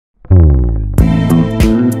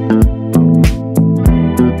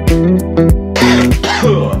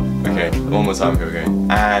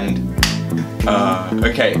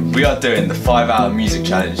we are doing the 5-hour music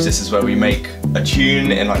challenge. This is where we make a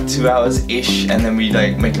tune in like 2 hours-ish, and then we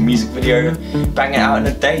like make a music video, bang it out in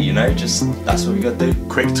a day, you know, just that's what we gotta do.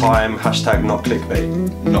 Quick time, hashtag not clickbait.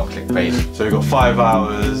 Not clickbait. So we've got 5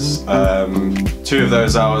 hours, 2 of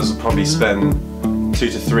those hours will probably spend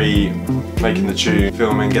 2 to 3 making the tune,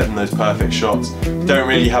 filming, getting those perfect shots. Don't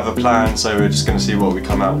really have a plan, so we're just gonna see what we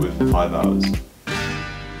come out with in 5 hours.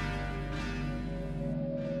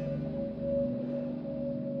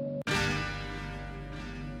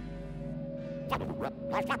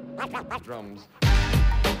 Drums.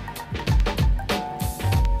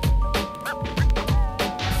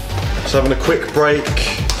 Just having a quick break. I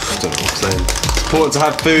don't know what I'm saying. It's important to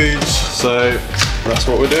have food, so that's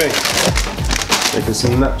what we're doing. Making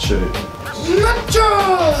some nachos.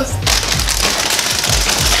 Nachos!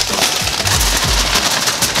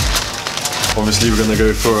 Obviously we're gonna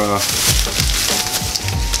go for a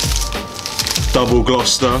double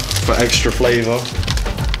Gloucester for extra flavour.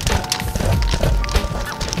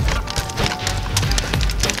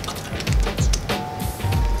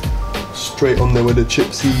 Straight on there with the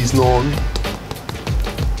chipsies on.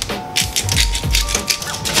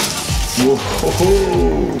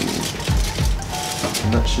 Whoa!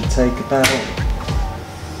 And that should take about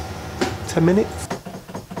 10 minutes.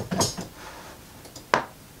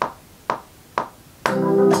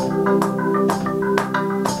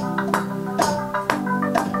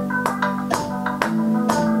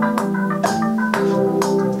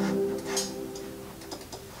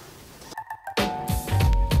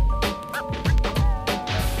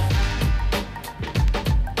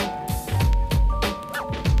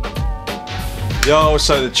 Yo,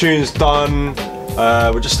 so the tune's done.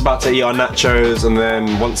 We're just about to eat our nachos, and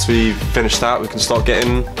then once we've finished that, we can start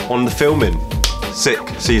getting on the filming. Sick.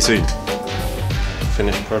 See you soon.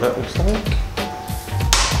 Finished product looks like.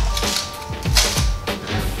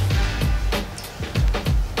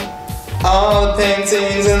 All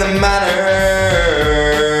paintings in the manner.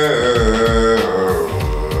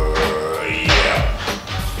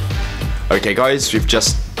 Yeah. Okay guys, we've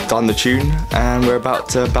just done the tune and we're about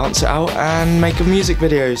to bounce it out and make a music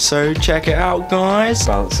video, so check it out guys.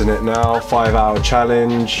 Bouncing it now, 5-hour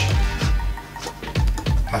challenge.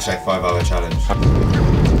 Hashtag 5-hour challenge.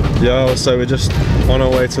 Yo, so we're just on our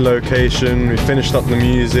way to location. We finished up the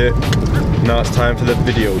music. Now it's time for the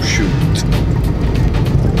video shoot.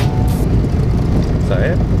 Is that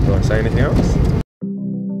it? Do I say anything else?